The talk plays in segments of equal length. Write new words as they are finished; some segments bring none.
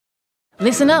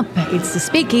Listen up, it's the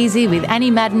Speakeasy with Annie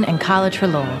Madden and Carla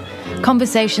Treloar.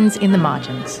 Conversations in the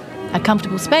margins. A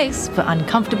comfortable space for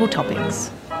uncomfortable topics.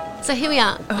 So here we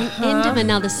are, the end of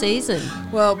another season.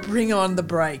 Well, bring on the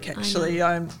break, actually.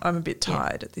 I'm a bit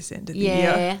tired at this end of the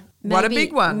year. What a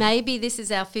big one. Maybe this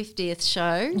is our 50th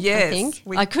show, yes, I think.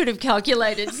 I could have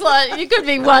calculated. It could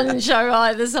be one show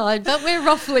either side, but we're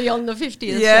roughly on the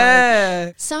 50th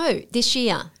show. So this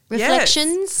year,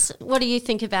 reflections, what do you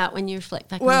think about when you reflect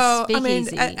back on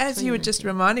Speakeasy? Well, I mean, as you were just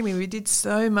reminding me, we did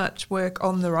so much work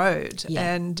on the road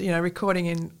and, recording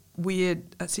in weird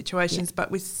situations,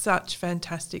 but with such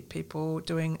fantastic people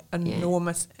doing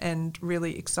enormous and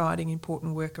really exciting,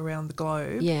 important work around the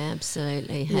globe. Yeah,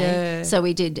 absolutely. Hey? Yeah. So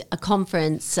we did a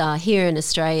conference here in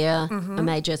Australia, a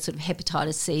major sort of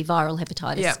hepatitis C, viral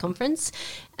hepatitis conference,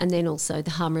 and then also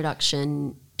the harm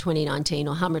reduction 2019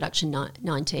 or harm reduction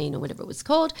 19 or whatever it was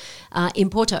called in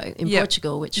Porto, in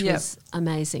Portugal, which was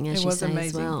amazing, as you say,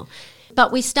 as well.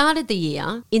 But we started the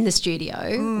year in the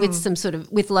studio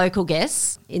with local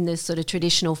guests in this sort of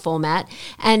traditional format,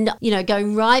 and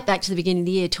going right back to the beginning of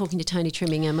the year, talking to Tony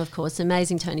Trimmingham, of course,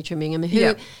 amazing Tony Trimmingham,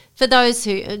 who for those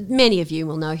who many of you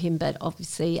will know him, but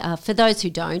obviously for those who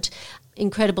don't,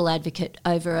 incredible advocate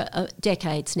over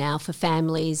decades now for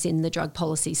families in the drug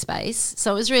policy space.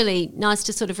 So it was really nice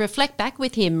to sort of reflect back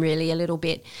with him really a little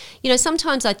bit.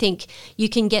 Sometimes I think you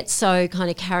can get so kind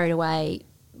of carried away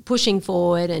pushing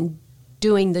forward and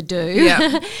doing the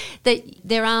that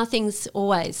there are things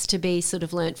always to be sort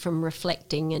of learnt from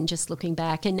reflecting and just looking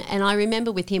back. And I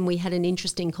remember with him we had an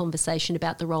interesting conversation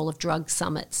about the role of drug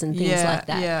summits and things like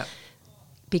that.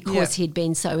 Because he'd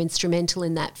been so instrumental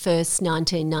in that first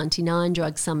 1999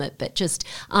 drug summit, but just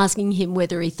asking him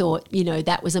whether he thought,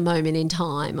 that was a moment in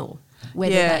time or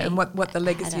whether and what the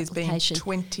legacy has been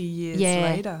 20 years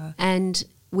later. And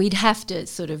we'd have to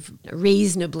sort of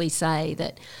reasonably say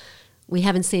that we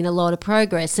haven't seen a lot of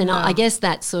progress. And I guess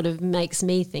that sort of makes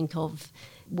me think of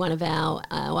one of our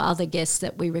other guests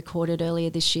that we recorded earlier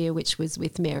this year, which was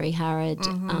with Mary Harrod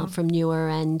from Newer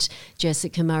and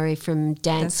Jessica Murray from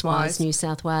DanceWise, New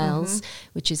South Wales,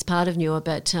 which is part of Newer.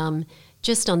 But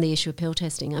just on the issue of pill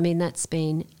testing, I mean, that's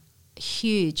been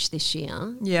huge this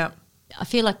year. Yeah. I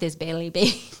feel like there's barely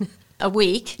been a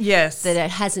week that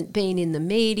it hasn't been in the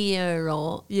media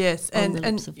or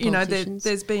and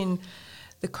there's been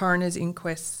the coroner's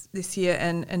inquests this year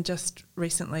and just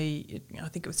recently, I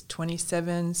think it was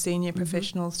 27 senior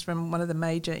professionals from one of the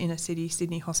major inner city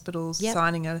Sydney hospitals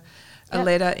signing a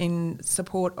letter in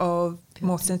support of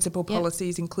more sensible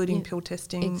policies, including pill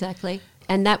testing. Exactly.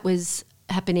 And that was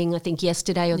happening, I think,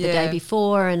 yesterday or the day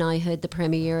before, and I heard the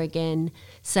Premier again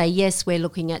say, yes, we're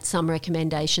looking at some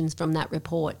recommendations from that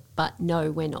report, but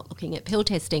no, we're not looking at pill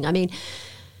testing. I mean,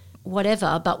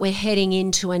 whatever, but we're heading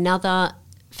into another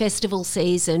festival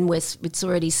season. It's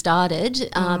already started,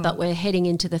 but we're heading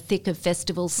into the thick of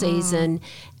festival season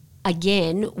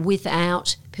again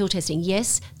without pill testing.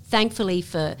 Yes, thankfully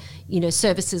for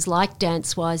services like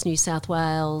DanceWise New South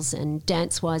Wales and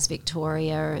DanceWise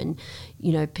Victoria and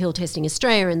Pill Testing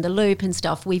Australia and The Loop and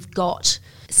stuff, we've got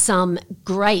some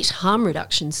great harm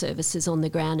reduction services on the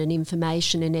ground and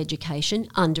information and education,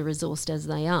 under-resourced as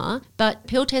they are. But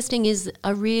pill testing is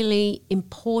a really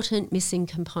important missing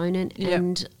component,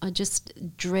 and I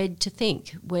just dread to think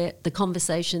where the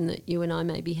conversation that you and I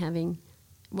may be having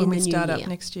when we start up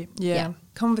next year. Yeah.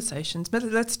 Conversations. But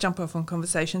let's jump off on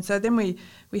conversations. So then we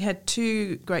had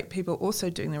two great people also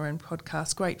doing their own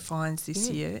podcast, great finds this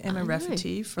year. Emma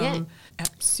Rafferty from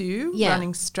APSU,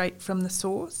 running straight from the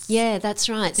source. Yeah, that's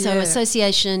right. So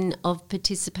Association of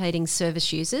Participating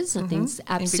Service Users, I think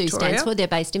APSU stands for. They're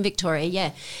based in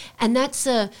Victoria, And that's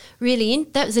that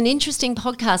was an interesting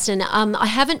podcast, and I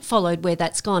haven't followed where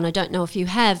that's gone. I don't know if you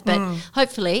have, but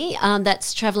hopefully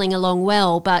that's travelling along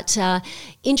well. But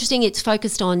interesting, it's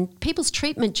focused on people's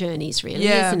treatment journeys, really,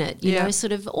 isn't it? You know,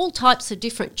 sort of all types of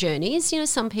different journeys.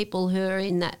 Some people who are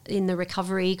in the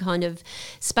recovery kind of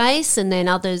space, and then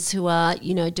others who are,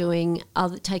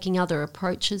 taking other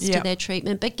approaches to their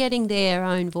treatment, but getting their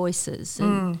own voices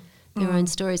and their own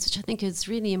stories, which I think is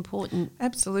really important.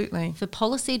 Absolutely. For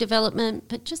policy development,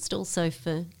 but just also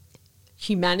for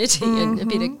humanity and a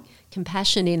bit of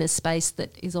compassion in a space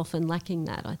that is often lacking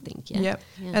that, I think.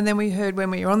 And then we heard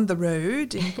when we were on the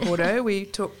road in Porto, we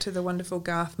talked to the wonderful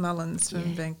Garth Mullins from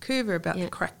Vancouver about the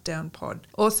Crackdown Pod,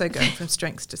 also going from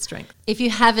strength to strength. If you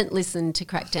haven't listened to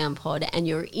Crackdown Pod and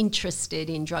you're interested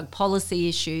in drug policy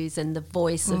issues and the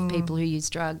voice of people who use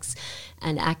drugs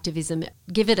and activism,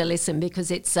 give it a listen,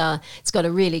 because it's got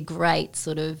a really great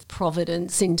sort of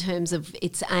providence in terms of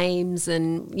its aims,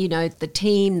 and the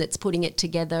team that's putting it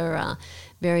together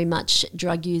very much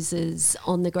drug users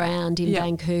on the ground in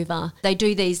Vancouver. They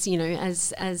do these,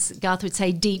 as Garth would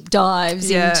say, deep dives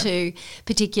into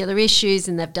particular issues,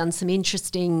 and they've done some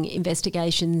interesting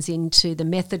investigations into the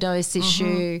methadose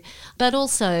issue, but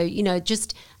also,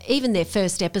 just even their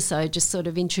first episode, just sort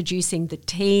of introducing the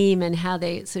team and how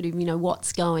they sort of,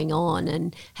 what's going on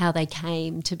and how they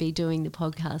came to be doing the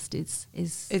podcast is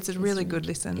it's a really good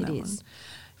listen. It is. One.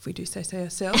 If we do say so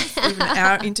ourselves, even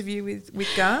our interview with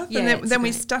Garth. And then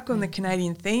we stuck on the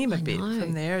Canadian theme a bit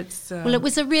from there. Well, it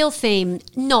was a real theme,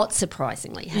 not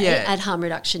surprisingly, at Harm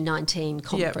Reduction 19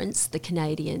 conference, the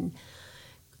Canadian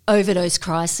overdose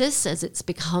crisis, as it's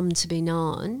become to be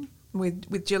known.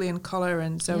 With Gillian Collar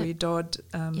and Zoe Dodd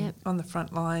on the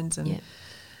front lines and...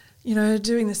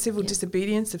 doing the civil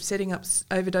disobedience of setting up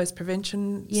overdose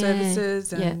prevention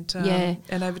services and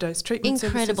overdose treatment services.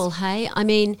 Incredible, hey? I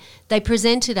mean, they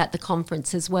presented at the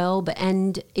conference as well,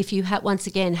 and if you once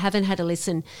again haven't had a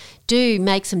listen, do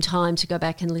make some time to go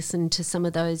back and listen to some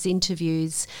of those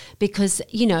interviews because,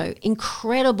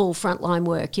 incredible frontline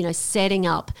work, setting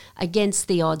up against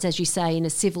the odds, as you say, in a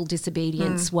civil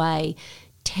disobedience way,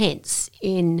 tents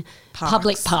in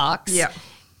public parks. Yeah.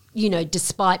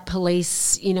 Despite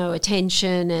police,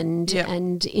 attention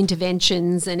and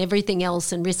interventions and everything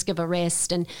else and risk of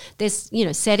arrest. And there's,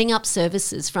 setting up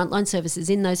services, frontline services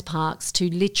in those parks to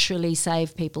literally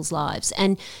save people's lives.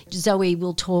 And Zoe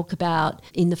will talk about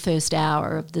in the first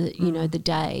hour of the, the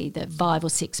day, that 5 or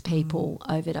 6 people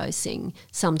overdosing,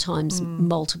 sometimes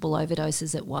multiple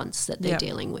overdoses at once that they're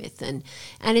dealing with. And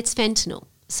it's fentanyl.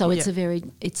 So it's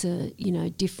a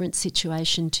different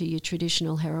situation to your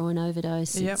traditional heroin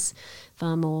overdose. It's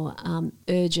far more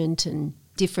urgent and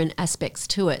different aspects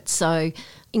to it. So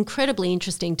incredibly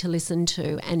interesting to listen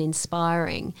to and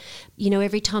inspiring.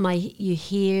 Every time you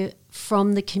hear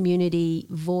from the community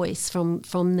voice, from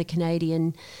the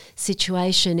Canadian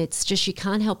situation, it's just you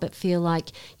can't help but feel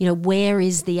like, where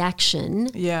is the action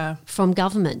from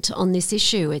government on this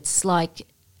issue? It's like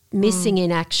missing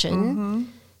in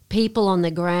action. People on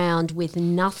the ground with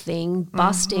nothing,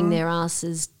 busting their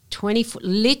asses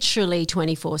literally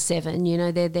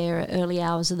 24/7. They're there at early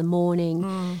hours of the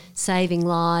morning, saving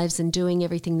lives and doing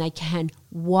everything they can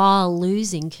while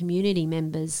losing community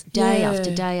members day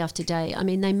after day after day. I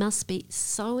mean, they must be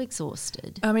so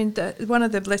exhausted. I mean, one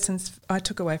of the lessons I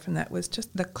took away from that was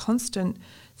just the constant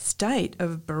state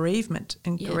of bereavement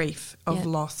and grief of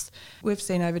loss. We've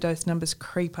seen overdose numbers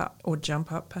creep up or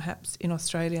jump up perhaps in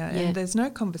Australia and there's no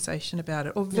conversation about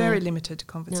it or very limited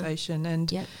conversation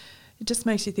and it just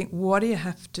makes you think, what do you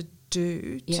have to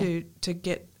do to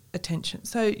get attention?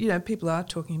 So, people are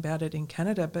talking about it in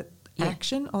Canada, but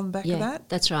action on the back of that?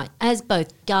 That's right. As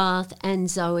both Garth and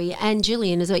Zoe and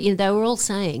Gillian as well, they were all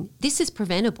saying, this is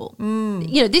preventable.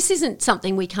 This isn't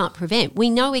something we can't prevent. We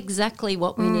know exactly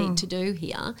what we need to do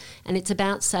here, and it's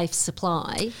about safe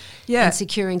supply and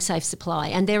securing safe supply.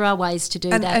 And there are ways to do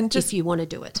that and if you want to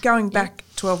do it. Going back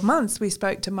 12 months, we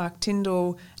spoke to Mark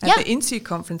Tyndall at the INSU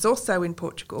conference, also in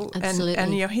Portugal. Absolutely.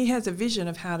 And he has a vision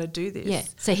of how to do this. Yeah.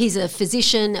 So he's a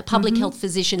physician, a public health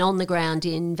physician on the ground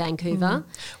in Vancouver.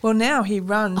 Well, now he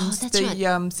runs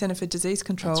the Centre for Disease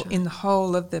Control in the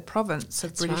whole of the province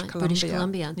of British Columbia. British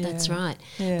Columbia, that's right.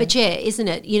 Yeah. But isn't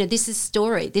it? This is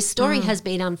story. This story has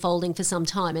been unfolding for some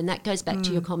time, and that goes back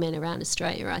to your comment around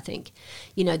Australia, I think.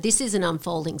 This is an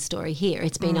unfolding story here.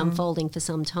 It's been unfolding for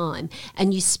some time.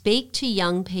 And you speak to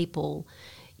young people,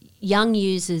 young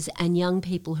users and young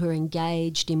people who are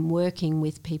engaged in working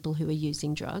with people who are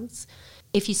using drugs.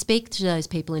 If you speak to those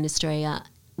people in Australia,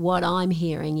 what I'm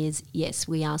hearing is, yes,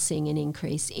 we are seeing an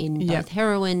increase in both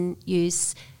heroin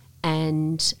use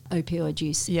and opioid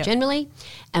use generally,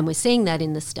 and we're seeing that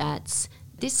in the stats.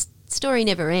 This story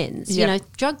never ends.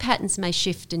 Drug patterns may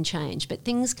shift and change, but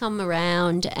things come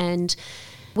around, and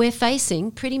we're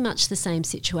facing pretty much the same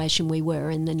situation we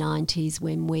were in the 90s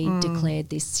when we declared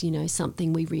this,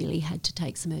 something we really had to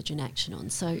take some urgent action on.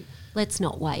 So let's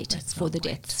not wait for the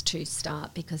deaths to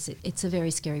start, because it's a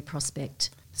very scary prospect.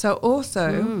 So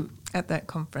also at that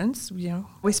conference,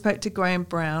 we spoke to Graham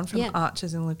Brown from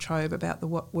Archers in Latrobe about the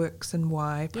What Works and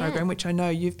Why program, which I know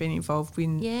you've been involved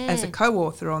in as a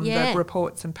co-author on the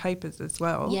reports and papers as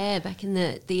well. Yeah, back in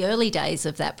the early days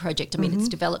of that project. I mean, it's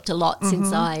developed a lot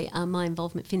since my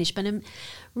involvement finished, but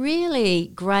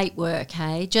really great work,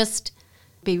 hey? Just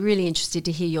be really interested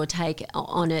to hear your take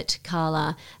on it,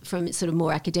 Carla, from sort of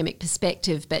more academic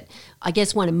perspective. But I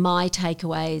guess one of my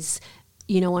takeaways,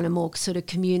 on a more sort of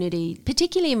community,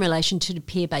 particularly in relation to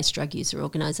peer-based drug user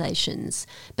organisations.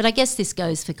 But I guess this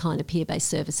goes for kind of peer-based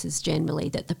services generally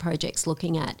that the project's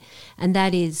looking at. And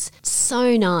that is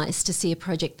so nice to see a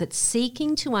project that's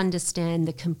seeking to understand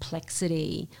the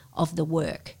complexity of the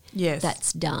work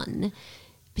that's done,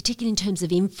 particularly in terms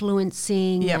of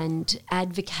influencing and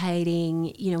advocating,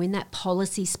 in that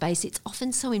policy space. It's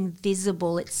often so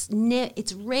invisible. It's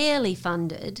rarely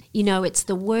funded. It's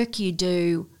the work you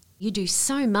do. You do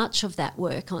so much of that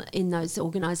work in those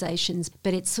organisations,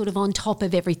 but it's sort of on top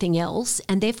of everything else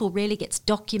and therefore really gets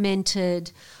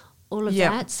documented, all of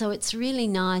that. So it's really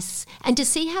nice. And to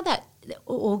see how that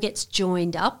all gets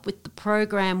joined up with the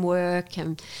program work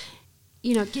and,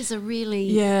 it gives a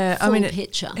really full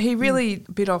picture. He really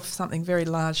bit off something very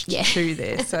large to chew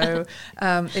there. So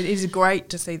it is great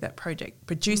to see that project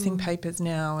producing papers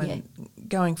now and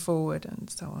going forward and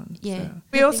so on. Yeah. So.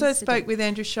 We also spoke with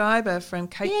Andrew Schreiber from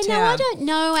Cape Town. I don't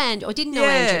know didn't know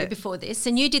Andrew before this,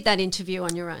 and you did that interview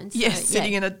on your own. So, yes,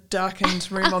 sitting in a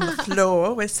darkened room on the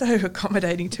floor. We're so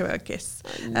accommodating to our guests.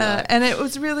 And it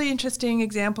was a really interesting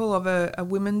example of a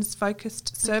women's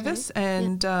focused service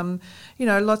and,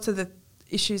 lots of the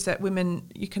issues that women,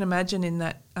 you can imagine, in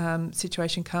that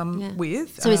situation come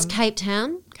with. So it's Cape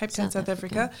Town? Cape Town, South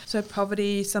Africa. So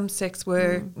poverty, some sex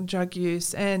work, drug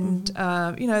use, and,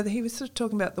 he was sort of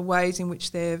talking about the ways in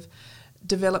which they've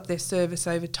developed their service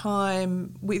over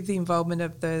time with the involvement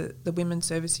of the women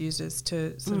service users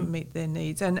to sort of meet their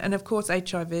needs. And of course,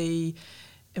 HIV...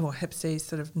 Hep C is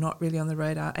sort of not really on the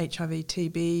radar. HIV,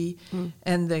 TB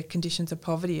and the conditions of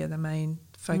poverty are the main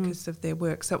focus of their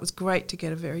work. So it was great to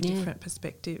get a very different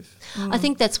perspective. I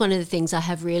think that's one of the things I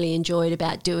have really enjoyed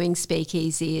about doing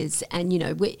Speakeasy is, and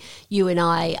you and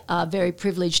I are very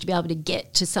privileged to be able to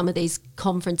get to some of these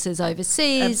conferences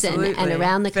overseas and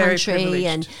around the country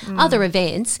and other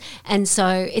events. And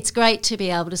so it's great to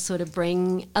be able to sort of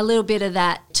bring a little bit of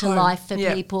that to life for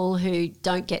people who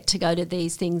don't get to go to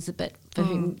these things, but for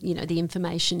whom, the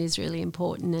information is really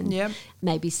important and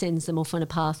maybe sends them off on a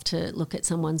path to look at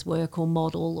someone's work or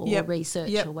model or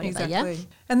research or whatever. Exactly.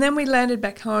 And then we landed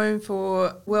back home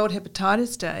for World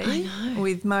Hepatitis Day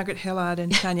with Margaret Hellard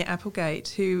and Tanya Applegate,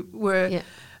 who were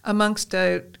amongst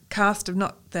a cast of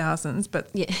not thousands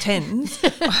but tens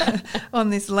on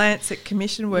this Lancet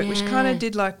Commission work, which kind of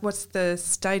did what's the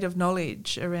state of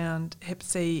knowledge around Hep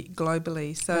C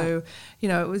globally. So,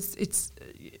 it's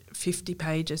 50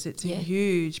 pages. It's a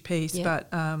huge piece, but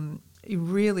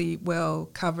really well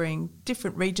covering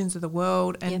different regions of the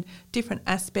world and different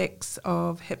aspects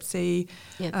of Hep C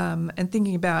and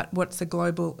thinking about what's the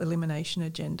global elimination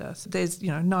agenda. So there's,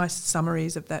 nice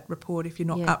summaries of that report if you're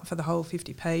not up for the whole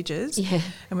 50 pages.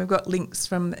 And we've got links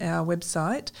from our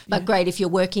website. But great if you're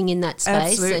working in that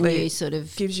space and you sort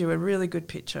of... gives you a really good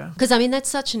picture. Because, that's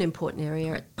such an important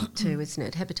area too, isn't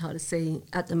it? Hepatitis C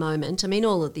at the moment.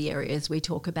 All of the areas we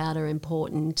talk about are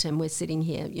important and we're sitting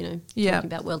here, talking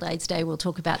about World AIDS Day. We'll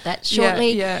talk about that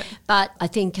shortly. But I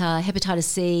think hepatitis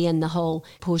C and the whole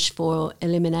push for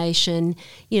elimination,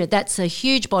 that's a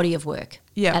huge body of work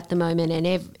at the moment,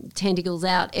 and tentacles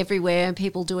out everywhere and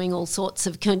people doing all sorts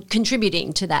of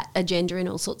contributing to that agenda in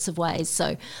all sorts of ways.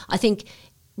 So I think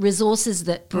resources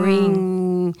that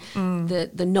bring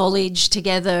the knowledge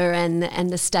together and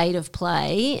the state of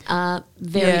play are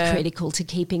very critical to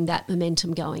keeping that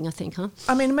momentum going, I think, huh?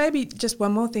 Maybe just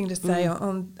one more thing to say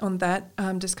on that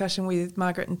discussion with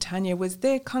Margaret and Tanya was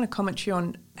their kind of commentary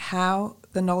on how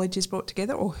the knowledge is brought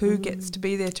together or who gets to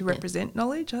be there to represent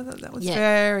knowledge. I thought that was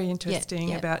very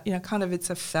interesting about, kind of it's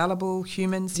a fallible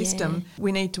human system.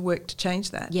 We need to work to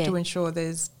change that to ensure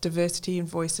there's diversity in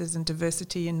voices and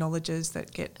diversity in knowledges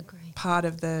that get part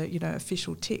of the,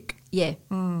 official tick.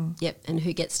 And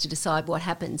who gets to decide what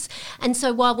happens. And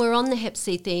so while we're on the Hep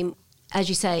C theme, as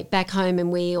you say, back home,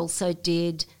 and we also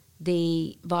did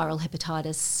the viral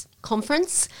hepatitis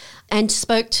conference and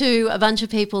spoke to a bunch of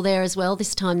people there as well,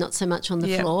 this time not so much on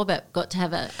the floor, but got to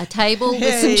have a table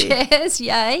with some chairs.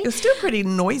 It was still pretty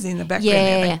noisy in the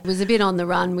background. It was a bit on the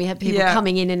run. We had people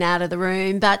coming in and out of the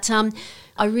room, but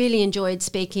I really enjoyed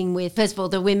speaking with, first of all,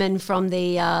 the women from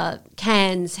the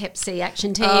Cairns Hep C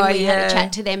Action Team. We had a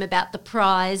chat to them about the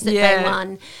prize that they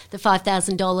won, the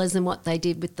 $5,000 and what they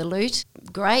did with the loot.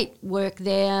 Great work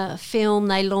there, a film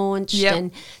they launched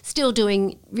and still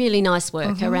doing really nice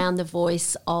work around the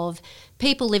voice of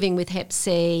people living with Hep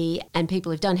C and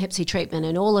people who've done Hep C treatment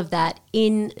and all of that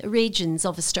in regions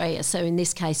of Australia. So in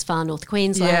this case, far north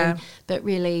Queensland. But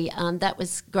really, that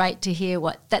was great to hear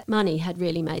what that money had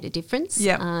really made a difference,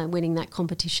 winning that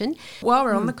competition. While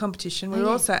we're on the competition, we were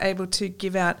also able to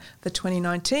give out the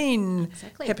 2019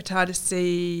 Hepatitis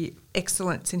C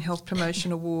Excellence in Health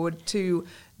Promotion Award to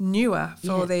Newer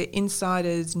for their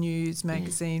Insiders News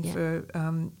magazine for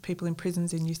people in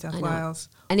prisons in New South Wales.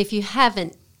 And if you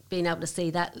haven't been able to see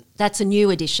that, that's a new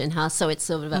edition, so it's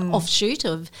sort of an offshoot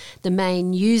of the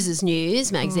main Users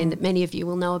News magazine that many of you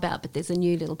will know about, but there's a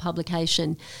new little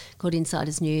publication called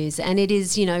Insiders News, and it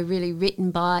is, really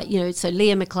written by, so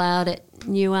Leah McLeod at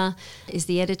Newer is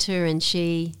the editor, and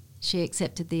she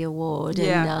accepted the award,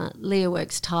 and Leah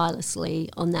works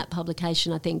tirelessly on that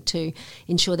publication, I think, to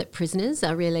ensure that prisoners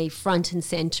are really front and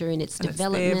centre in its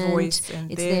development.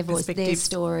 It's their voice, their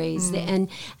stories, and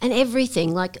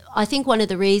everything. Like, I think one of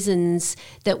the reasons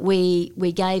that we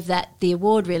gave that the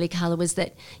award, really, Carla, was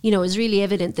that, it was really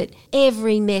evident that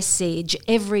every message,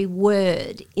 every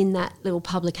word in that little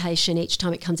publication each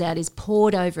time it comes out is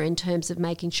poured over in terms of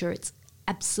making sure it's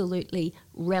absolutely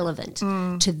relevant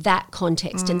to that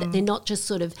context, and that they're not just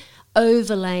sort of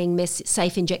overlaying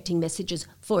safe injecting messages,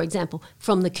 for example,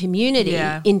 from the community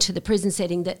into the prison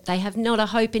setting that they have not a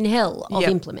hope in hell of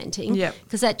implementing,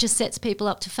 because that just sets people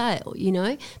up to fail,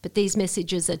 But these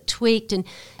messages are tweaked, and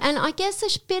I guess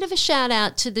a bit of a shout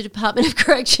out to the Department of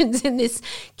Corrections in this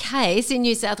case in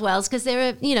New South Wales, because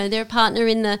they're a partner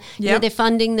in the they're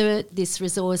funding this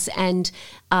resource and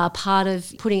are part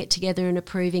of putting it together and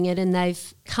approving it, and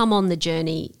they've come on the journey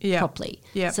properly.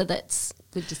 So that's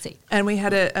good to see. And we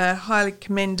had a highly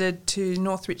commended to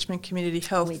North Richmond Community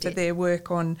Health for their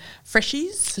work on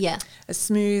Freshies. As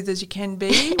smooth as you can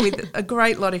be, with a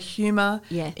great lot of humour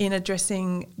in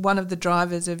addressing one of the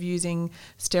drivers of using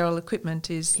sterile equipment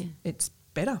is it's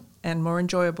better and more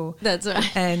enjoyable. That's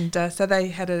right. And so they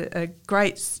had a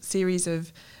great series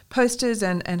of posters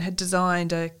and had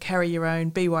designed a carry your own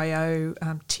BYO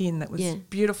tin that was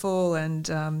beautiful and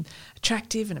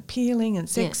attractive and appealing and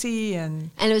sexy.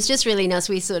 And it was just really nice.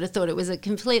 We sort of thought it was a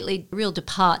completely real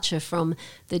departure from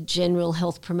the general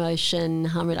health promotion,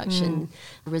 harm reduction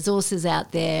resources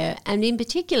out there, and in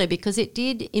particular because it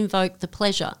did invoke the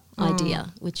pleasure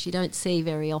idea, which you don't see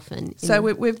very often. So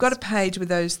we've got a page with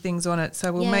those things on it,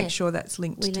 so we'll make sure that's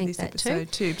linked to this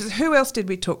episode too. Because who else did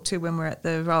we talk to when we're at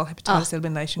the Viral Hepatitis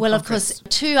Elimination Conference? Of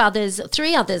course,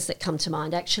 three others that come to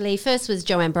mind actually. First was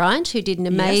Joanne Bryant, who did an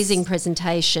amazing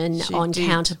presentation on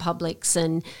counter-publics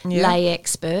and lay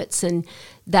experts and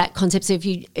that concept. So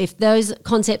if those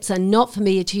concepts are not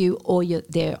familiar to you or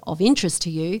they're of interest to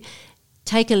you,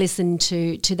 take a listen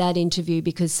to that interview,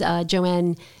 because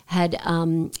Joanne had,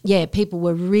 people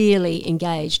were really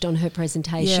engaged on her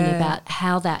presentation about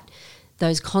how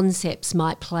those concepts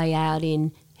might play out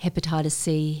in hepatitis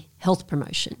C health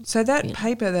promotion. So that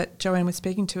paper that Joanne was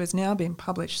speaking to has now been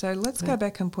published. So let's go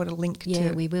back and put a link to it.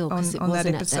 Yeah, we will, because it wasn't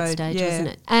that episode. At that stage, wasn't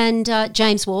it? And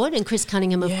James Ward and Chris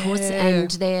Cunningham, of course, and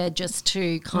they're just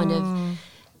two kind of,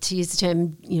 to use the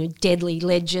term, deadly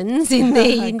legends in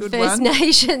the First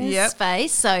Nations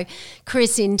space. So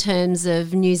Chris in terms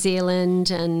of New Zealand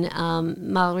and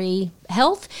Maori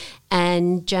health,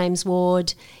 and James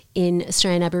Ward in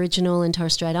Australian Aboriginal and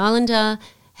Torres Strait Islander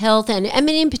health, and I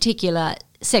mean in particular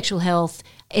sexual health,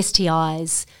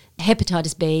 STIs,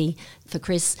 hepatitis B for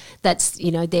Chris. That's,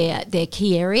 their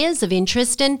key areas of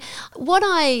interest. And what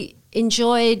I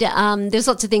enjoyed, there's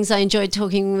lots of things I enjoyed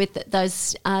talking with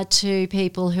those two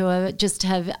people who are just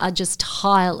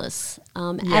tireless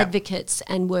advocates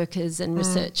and workers and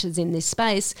researchers in this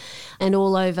space and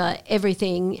all over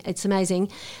everything. It's amazing.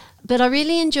 But I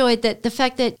really enjoyed the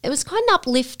fact that it was quite an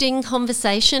uplifting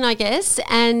conversation, I guess,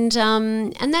 and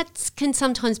that can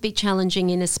sometimes be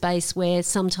challenging in a space where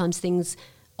sometimes things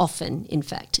often, in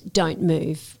fact, don't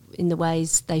move in the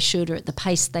ways they should or at the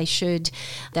pace they should.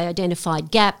 They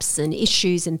identified gaps and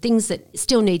issues and things that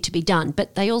still need to be done,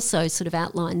 but they also sort of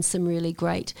outlined some really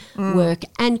great work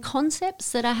and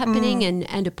concepts that are happening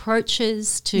and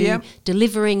approaches to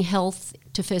delivering health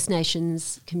to First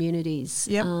Nations communities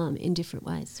in different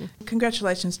ways.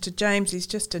 Congratulations to James. He's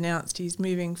just announced he's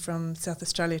moving from South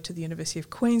Australia to the University of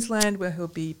Queensland, where he'll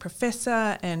be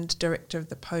Professor and Director of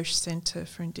the Posh Centre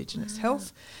for Indigenous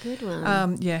Health. Good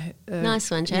one. Nice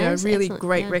one, James. Really excellent.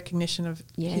 Great recognition of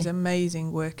his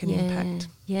amazing work and impact.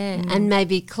 Yeah, and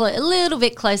maybe a little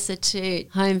bit closer to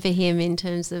home for him in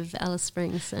terms of Alice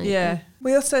Springs. So,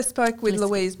 We also spoke with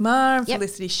Louise Marr and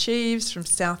Felicity Sheaves from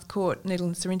South Court Needle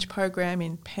and Syringe Program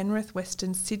in Penrith,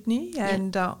 Western Sydney,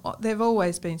 and they've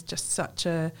always been just such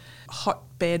a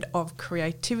hotbed of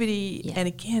creativity and,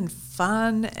 again,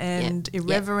 fun and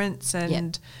irreverence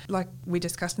and, like we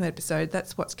discussed in the episode,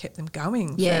 that's what's kept them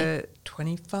going for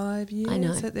 25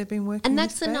 years that they've been working. And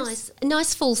that's a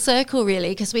nice full circle, really,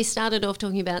 because we started off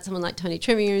talking about someone like Toni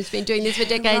Tremere, who's been doing this for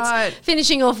decades,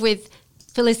 finishing off with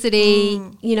Felicity,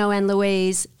 you know, and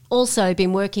Louise, also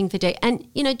been working for decades. And,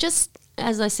 you know, just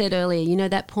as I said earlier, you know,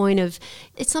 that point of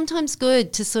it's sometimes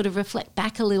good to sort of reflect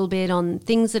back a little bit on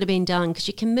things that have been done, because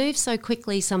you can move so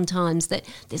quickly sometimes that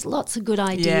there's lots of good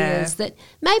ideas that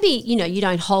maybe, you know, you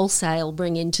don't wholesale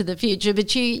bring into the future,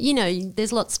 but you know,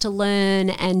 there's lots to learn,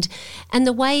 and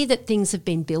the way that things have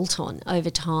been built on over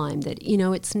time, that, you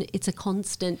know, it's a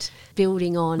constant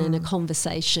building on and a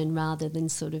conversation rather than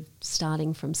sort of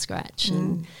starting from scratch.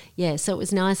 And so it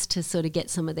was nice to sort of get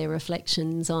some of their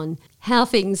reflections on how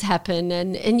things happen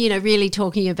and you know, really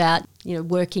talking about, you know,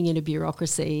 working in a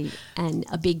bureaucracy and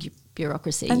a big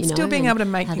bureaucracy. And you know, still being able to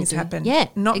make things happen. Yeah,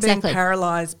 not exactly. being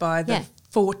paralysed by the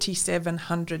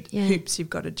 4,700 hoops you've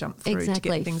got to jump through to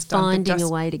get things done. Finding a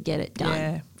way to get it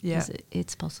done. Yeah.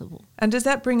 It's possible. And does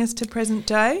that bring us to present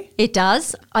day? It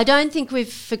does. I don't think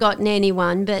we've forgotten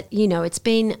anyone, but, you know, it's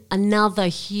been another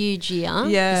huge year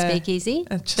for Speakeasy,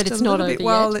 but it's not over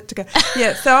yet. To go.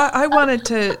 Yeah, so I wanted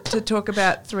to talk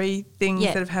about three things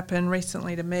that have happened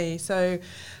recently to me. So,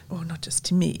 well, not just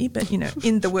to me, but, you know,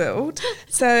 in the world.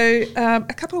 So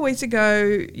a couple of weeks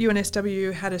ago,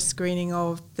 UNSW had a screening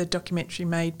of the documentary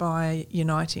made by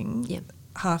Uniting,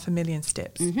 500,000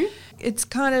 Steps. It's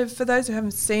kind of, for those who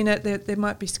haven't seen it, there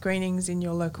might be screenings in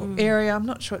your local area. I'm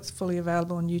not sure it's fully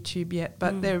available on YouTube yet,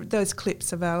 but there are those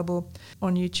clips available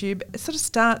on YouTube. It sort of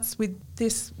starts with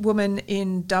this woman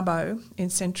in Dubbo in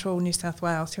central New South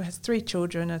Wales who has 3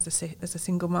 children as a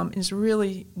single mum and is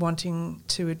really wanting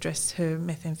to address her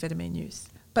methamphetamine use.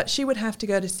 But she would have to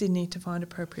go to Sydney to find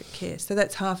appropriate care. So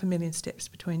that's 500,000 steps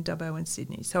between Dubbo and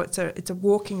Sydney. So it's a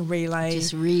walking relay.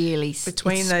 Just really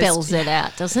between those. Spells it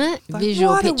out, doesn't it? Like,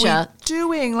 visual what picture. Are we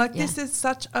doing? Like, this is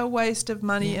such a waste of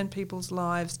money and people's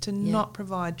lives to not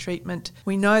provide treatment.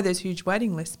 We know there's huge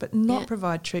waiting lists, but not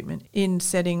provide treatment in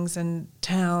settings and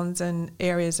towns and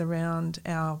areas around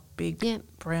our big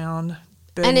brown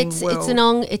and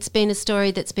it's been a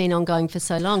story that's been ongoing for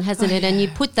so long, hasn't it? And you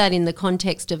put that in the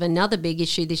context of another big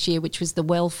issue this year, which was the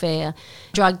welfare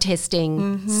drug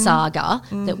testing saga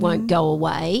that won't go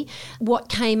away. What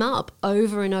came up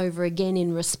over and over again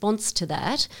in response to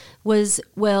that was,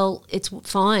 well, it's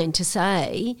fine to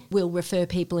say we'll refer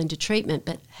people into treatment,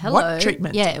 but hello. What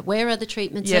treatment? Yeah, where are the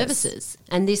treatment services?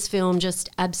 And this film just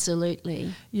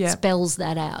absolutely spells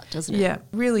that out, doesn't it? Yeah,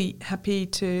 really happy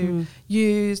to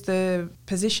use the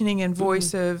positioning and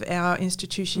voice of our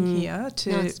institution here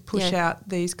to push out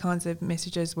these kinds of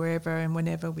messages wherever and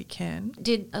whenever we can.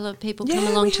 Did a lot of people come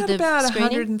along to the about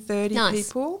screening? 130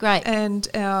 people. Great. And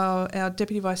our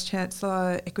Deputy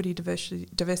Vice-Chancellor, Equity,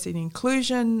 Diversity and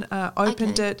Inclusion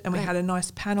opened it, and we had a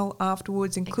nice panel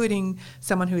afterwards, including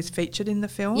someone who is featured in the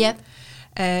film. Yep.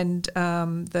 And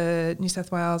the New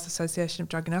South Wales Association of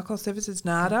Drug and Alcohol Services,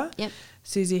 NADA,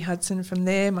 Susie Hudson from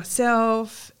there,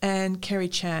 myself, and Kerry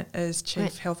Chant as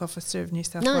Chief Health Officer of New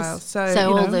South Wales.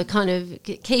 So all the kind of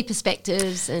key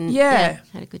perspectives and had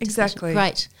a good discussion.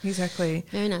 Great. Exactly.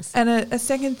 Very nice. And a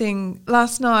second thing,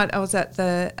 last night I was at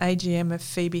the AGM of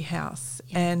Phoebe House,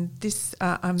 and this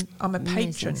I'm a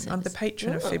patron. I'm the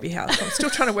patron of Phoebe House. I'm still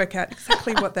trying to work out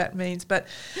exactly what that means, but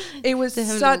it was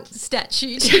such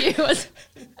statue to you.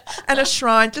 And a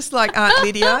shrine, just like Aunt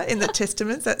Lydia in the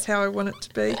Testaments. That's how I want it to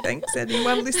be. Thanks,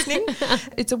 anyone listening.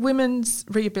 It's a women's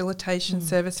rehabilitation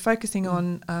service focusing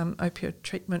on opioid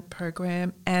treatment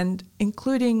program and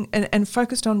including and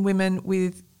focused on women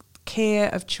with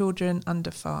care of children under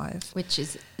 5. Which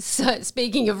is, so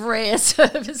speaking of rare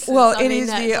services. Well, it is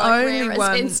the only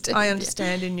one I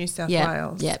understand in New South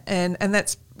Wales. Yep. And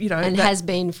that's, you know. And has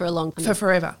been for a long time. For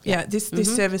forever. Yeah. This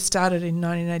service started in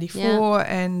 1984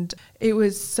 and it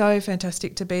was so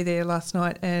fantastic to be there last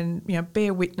night and, you know,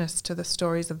 bear witness to the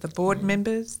stories of the board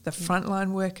members, the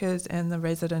frontline workers and the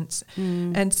residents.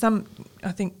 And some,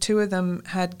 I think 2 of them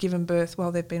had given birth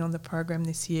while they've been on the program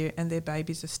this year and their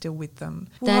babies are still with them.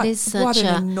 That is such what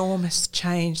an enormous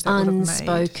change that would have made.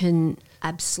 Unspoken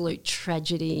absolute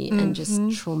tragedy and just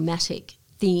traumatic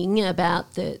thing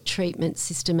about the treatment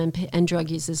system and drug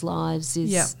users' lives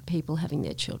is people having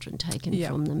their children taken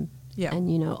from them Yeah.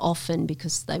 And, often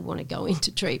because they want to go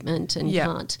into treatment and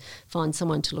can't find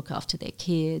someone to look after their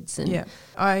kids. And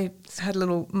I had a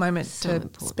little moment to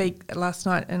speak last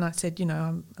night, and I said,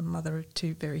 I'm a mother of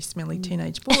 2 very smelly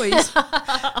teenage boys.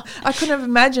 I couldn't have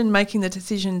imagined making the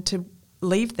decision to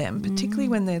leave them, particularly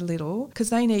when they're little, because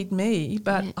they need me,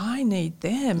 but I need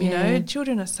them.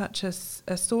 Children are such a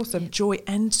source of joy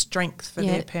and strength for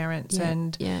their parents,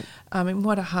 and I mean,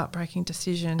 what a heartbreaking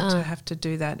decision to have to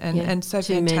do that, and so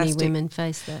too fantastic. Many women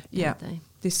face that. Don't they?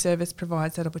 This service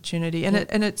provides that opportunity,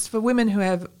 and it's for women who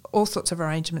have all sorts of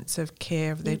arrangements of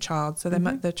care of their child, so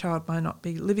the child might not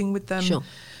be living with them. Sure.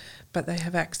 But they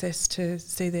have access to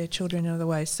see their children in other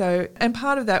ways. So, and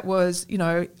part of that was,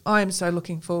 I am so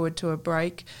looking forward to a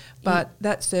break, but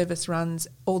that service runs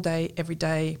all day, every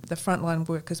day. The frontline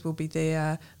workers will be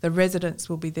there. The residents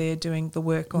will be there doing the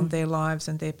work on their lives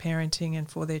and their parenting and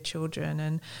for their children.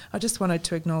 And I just wanted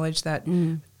to acknowledge that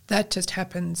that just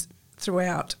happens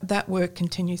throughout. That work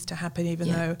continues to happen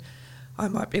even though I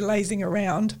might be lazing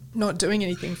around, not doing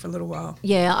anything for a little while.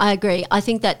 Yeah, I agree. I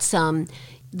think that's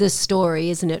the story,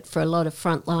 isn't it, for a lot of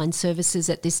frontline services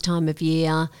at this time of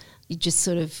year. You just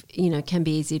sort of, can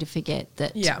be easy to forget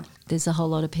that there's a whole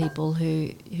lot of people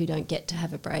who don't get to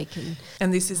have a break.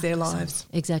 And this is their lives.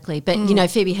 Exactly. But,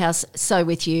 Phoebe House, so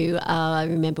with you, I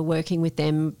remember working with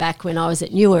them back when I was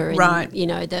at Newer in,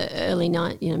 the early,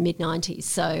 mid-90s.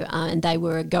 So, and they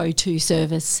were a go-to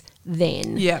service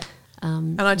then. Yeah.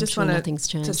 And I just want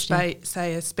to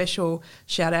say a special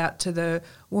shout out to the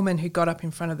woman who got up in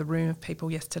front of the room of people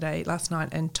last night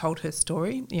and told her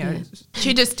story.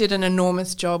 She just did an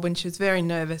enormous job when she was very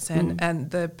nervous,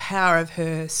 and the power of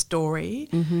her story,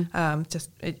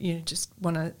 just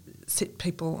want to sit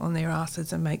people on their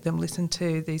asses and make them listen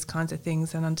to these kinds of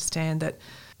things and understand that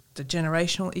the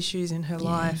generational issues in her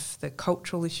life, the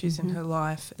cultural issues in her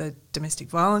life, the domestic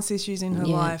violence issues in her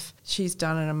life. She's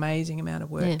done an amazing amount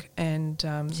of work, and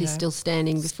she's still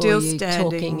standing before you,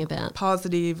 talking about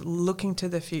positive, looking to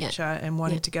the future, and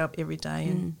wanting to go up every day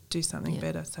and do something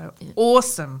better. So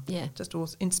awesome, just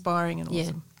awesome, inspiring and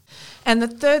awesome. And the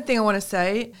third thing I want to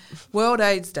say, World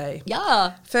AIDS Day.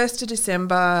 1st of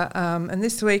December, and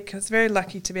this week I was very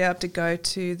lucky to be able to go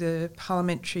to the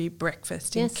parliamentary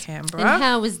breakfast in Canberra. And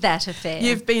how was that affair?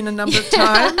 You've been a number of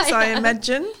times, I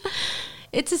imagine.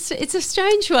 It's a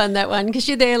strange one, that one, because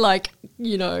you're there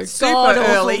super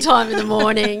god-awful time in the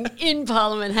morning in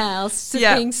Parliament House,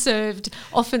 being served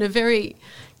often a very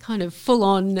kind of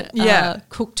full-on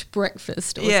cooked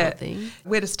breakfast or something.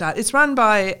 Where to start? It's run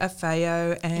by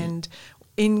AFAO and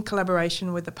in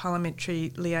collaboration with the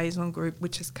Parliamentary Liaison Group,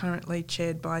 which is currently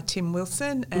chaired by Tim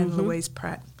Wilson and Louise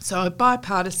Pratt. So a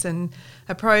bipartisan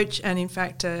approach, and in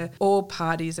fact all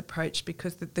parties approach,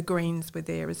 because the Greens were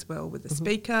there as well with the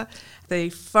Speaker.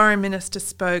 The Foreign Minister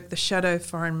spoke, the Shadow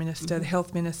Foreign Minister, the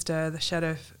Health Minister, the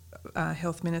Shadow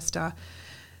Health Minister.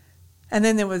 And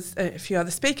then there was a few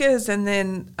other speakers, and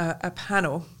then a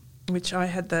panel, which I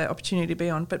had the opportunity to be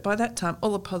on. But by that time,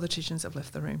 all the politicians have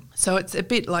left the room. So it's a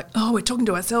bit like, we're talking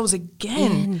to ourselves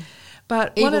again.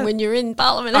 But even when you're in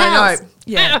Parliament House.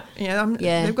 I know,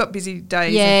 they've got busy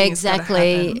days. Yeah, and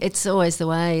exactly. It's always the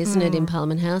way, isn't it, in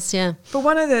Parliament House? Yeah. But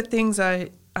one of the things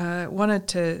I wanted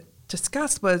to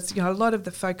discuss was, a lot of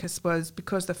the focus was,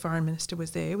 because the Foreign Minister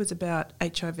was there, it was about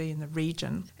HIV in the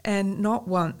region. And not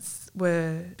once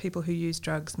were people who use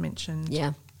drugs mentioned.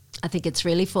 Yeah. I think it's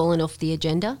really fallen off the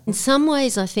agenda. In some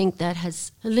ways, I think that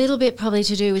has a little bit probably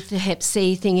to do with the Hep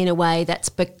C thing. In a way, that's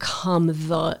become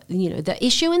the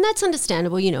issue, and that's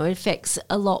understandable. It affects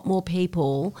a lot more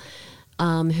people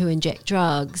who inject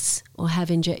drugs or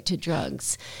have injected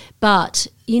drugs. But,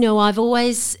 I've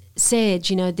always said,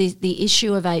 the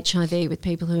issue of HIV with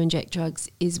people who inject drugs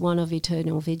is one of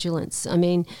eternal vigilance. I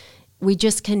mean, we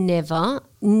just can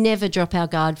never drop our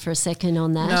guard for a second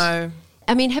on that. No.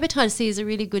 I mean, hepatitis C is a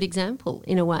really good example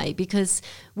in a way, because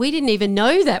we didn't even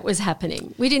know that was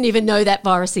happening. We didn't even know that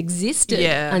virus existed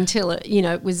until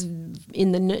it was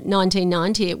in the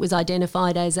 1990. It was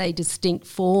identified as a distinct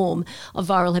form of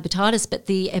viral hepatitis, but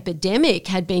the epidemic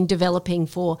had been developing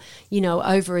for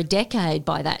over a decade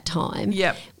by that time.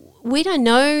 Yep. We don't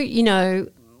know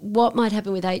what might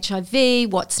happen with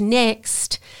HIV, what's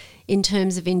next in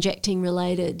terms of injecting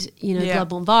related,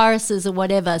 bloodborne viruses or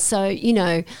whatever. So,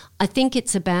 I think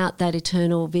it's about that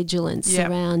eternal vigilance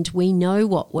around, we know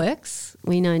what works.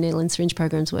 We know needle and syringe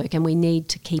programs work, and we need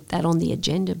to keep that on the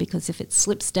agenda, because if it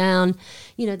slips down,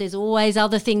 there's always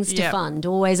other things to fund,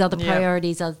 always other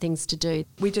priorities, other things to do.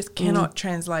 We just cannot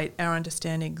translate our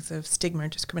understandings of stigma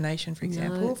and discrimination, for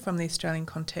example, from the Australian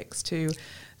context to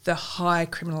the high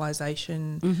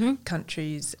criminalisation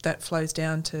countries that flows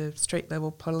down to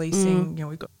street-level policing.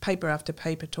 We've got paper after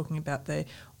paper talking about the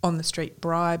on-the-street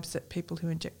bribes that people who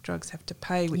inject drugs have to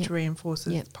pay, which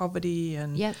reinforces poverty.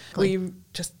 And we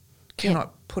just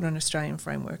cannot put an Australian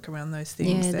framework around those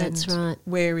things. Yeah, that's right.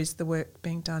 Where is the work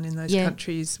being done in those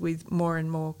countries with more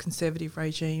and more conservative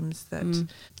regimes that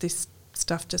this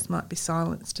stuff just might be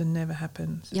silenced and never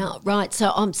happens? Yeah, right.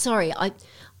 So I'm sorry.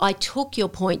 I took your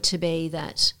point to be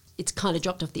that it's kind of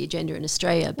dropped off the agenda in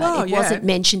Australia, but it wasn't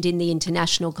mentioned in the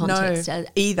international context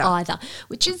either,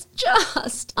 which is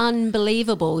just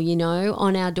unbelievable,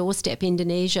 on our doorstep,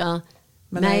 Indonesia,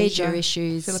 Malaysia, major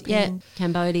issues,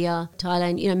 Cambodia,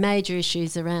 Thailand, major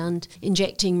issues around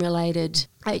injecting-related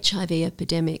HIV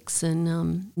epidemics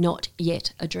and not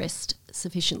yet addressed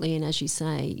sufficiently, and as you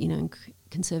say,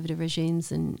 conservative regimes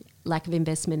and lack of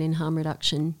investment in harm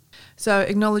reduction. So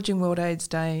acknowledging World AIDS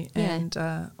Day and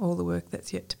all the work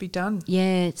that's yet to be done.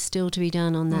 Yeah, it's still to be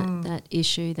done on that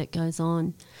issue that goes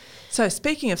on. So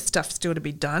speaking of stuff still to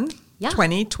be done,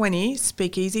 2020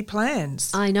 Speakeasy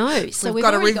plans. I know. So we've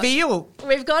got a reveal.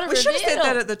 We've got a reveal. We should have said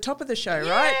that at the top of the show, right?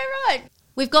 Yeah, right.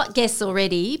 We've got guests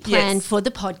already planned for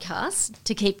the podcast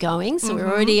to keep going. So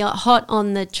we're already hot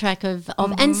on the track of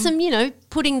and some,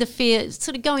 putting the fear,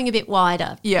 sort of going a bit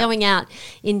wider, going out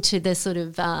into the sort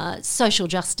of social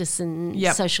justice and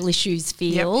social issues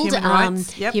field,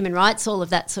 human rights, all of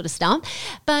that sort of stuff.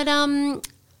 But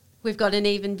we've got an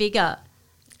even bigger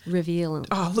reveal.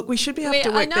 Oh, look, we should be able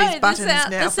to work these buttons now.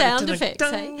 The sound effects.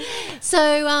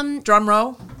 So drum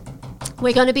roll.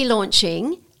 We're going to be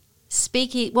launching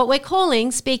what we're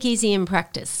calling Speakeasy in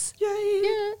Practice. Yay!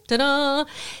 Yeah. Ta-da!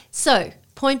 So,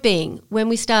 point being, when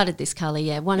we started this, Carly,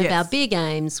 one of our big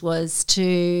aims was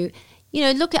to,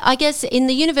 look at, I guess, in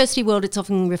the university world, it's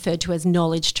often referred to as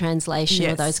knowledge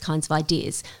translation or those kinds of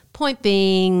ideas. Point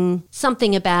being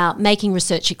something about making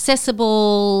research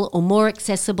accessible or more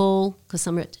accessible, because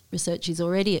some research is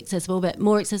already accessible, but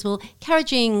more accessible,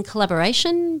 encouraging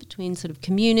collaboration between sort of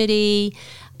community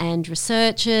and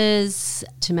researchers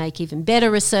to make even better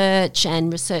research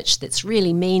and research that's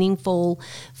really meaningful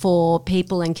for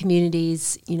people and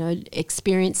communities,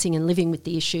 experiencing and living with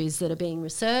the issues that are being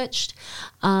researched.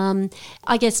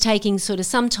 I guess taking sort of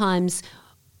sometimes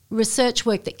research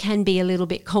work that can be a little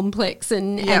bit complex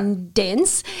and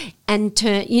dense and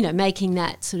making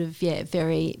that sort of,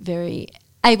 very, very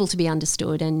able to be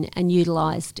understood and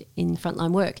utilised in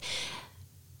frontline work.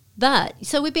 But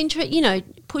so we've been,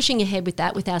 pushing ahead with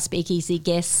that with our speakeasy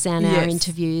guests and our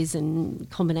interviews and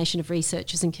combination of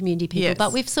researchers and community people. Yes.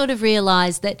 But we've sort of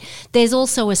realised that there's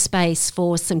also a space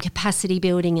for some capacity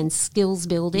building and skills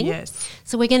building. Yes.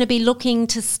 So we're going to be looking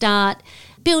to start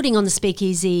building on the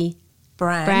speakeasy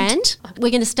brand. We're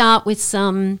going to start with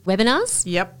some webinars.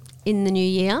 Yep. In the new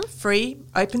year. Free,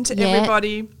 open to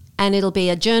everybody. And it'll be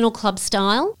a journal club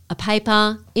style, a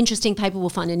paper, interesting paper. We'll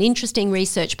find an interesting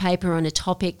research paper on a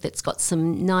topic that's got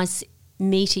some nice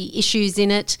meaty issues in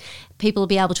it. People will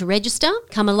be able to register,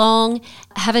 come along,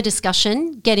 have a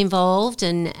discussion, get involved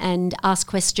and ask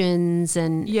questions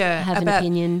and have an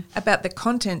opinion. About the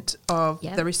content of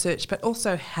the research, but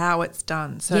also how it's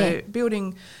done. So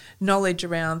building knowledge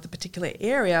around the particular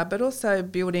area, but also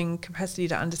building capacity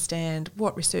to understand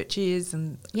what research is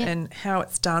and how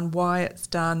it's done, why it's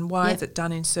done, why is it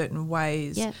done in certain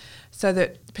ways. Yep. So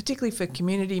that particularly for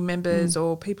community members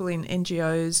or people in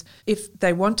NGOs, if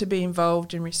they want to be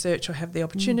involved in research or have the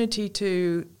opportunity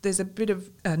to, there's a bit of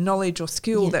knowledge or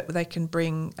skill that they can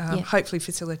bring, hopefully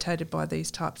facilitated by these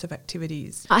types of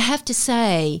activities. I have to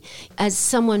say, as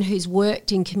someone who's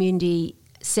worked in community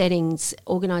settings,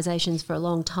 organisations for a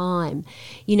long time,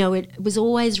 it was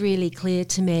always really clear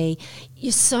to me,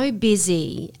 you're so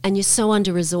busy and you're so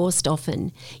under-resourced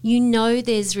often.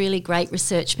 There's really great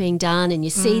research being done and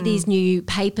you see these new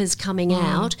papers coming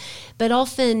out, but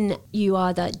often you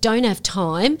either don't have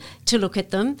time to look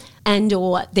at them and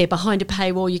or they're behind a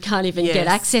paywall, you can't even get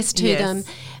access to them.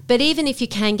 But even if you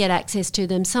can get access to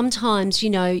them, sometimes,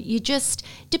 you just,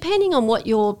 depending on what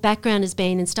your background has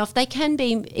been and stuff, they can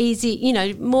be easy,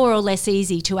 more or less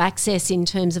easy to access in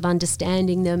terms of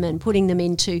understanding them and putting them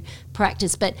into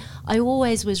practice. But I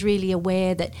always was really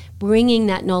aware that bringing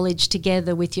that knowledge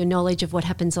together with your knowledge of what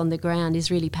happens on the ground is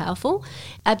really powerful.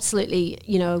 Absolutely,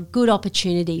 a good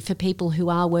opportunity for people who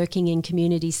are working in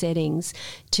community settings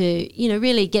to,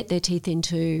 really get their teeth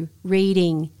into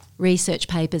reading research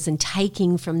papers and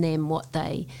taking from them what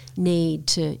they need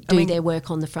to do their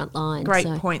work on the front line. Great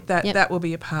point. That will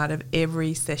be a part of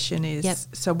every session is,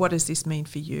 so what does this mean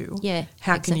for you? Yeah,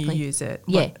 how can you use it?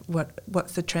 Yeah.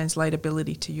 What's the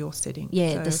translatability to your setting?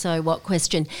 Yeah, the so what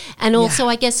question. And also,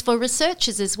 I guess, for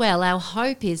researchers as well, our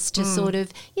hope is to sort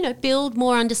of, build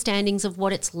more understandings of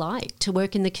what it's like to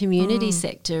work in the community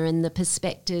sector and the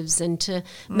perspectives, and to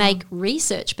make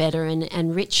research better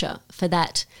and richer for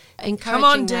that. Come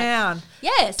on down.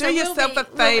 Yeah. Do yourself a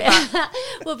favour.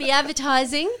 We'll be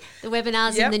advertising the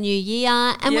webinars in the new year,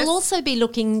 and we'll also be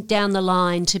looking down the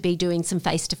line to be doing some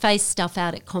face-to-face stuff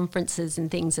out at conferences and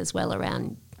things as well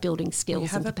around building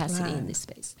skills and capacity in this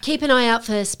space. Keep an eye out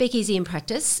for Speakeasy in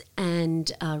Practice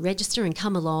and register and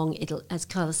come along. It'll, as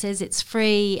Kyla says, it's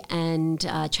free and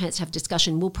a chance to have a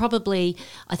discussion. We'll probably,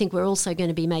 I think we're also going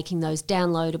to be making those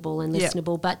downloadable and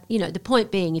listenable. But, the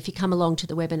point being, if you come along to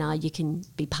the webinar, you can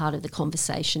be part of the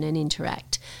conversation and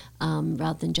interact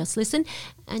rather than just listen.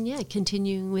 And,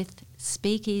 continuing with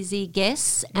Speakeasy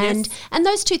guests, and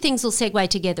those two things will segue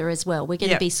together as well. We're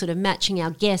going to be sort of matching our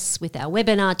guests with our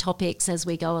webinar topics as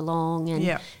we go along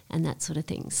and that sort of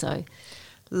thing. So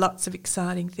lots of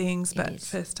exciting things, but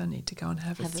first I need to go and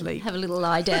have a sleep. Have a little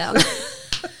lie down.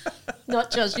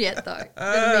 Not just yet though.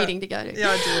 Got a meeting to go to.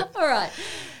 Yeah, I do. All right.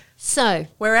 So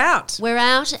we're out for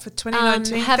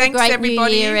 2019. Have Thanks, a great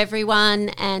everybody. New Year, everyone,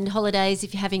 and holidays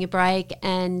if you're having a break,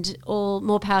 and all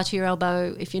more power to your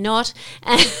elbow if you're not.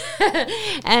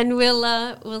 And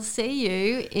we'll see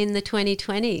you in the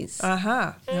 2020s.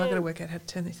 Now I've got to work out how to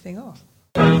turn this thing off.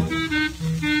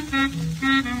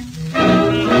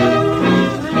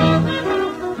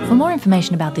 For more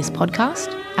information about this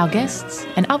podcast, our guests,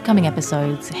 and upcoming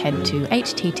episodes, head to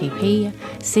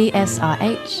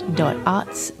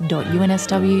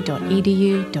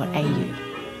http://csrh.arts.unsw.edu.au.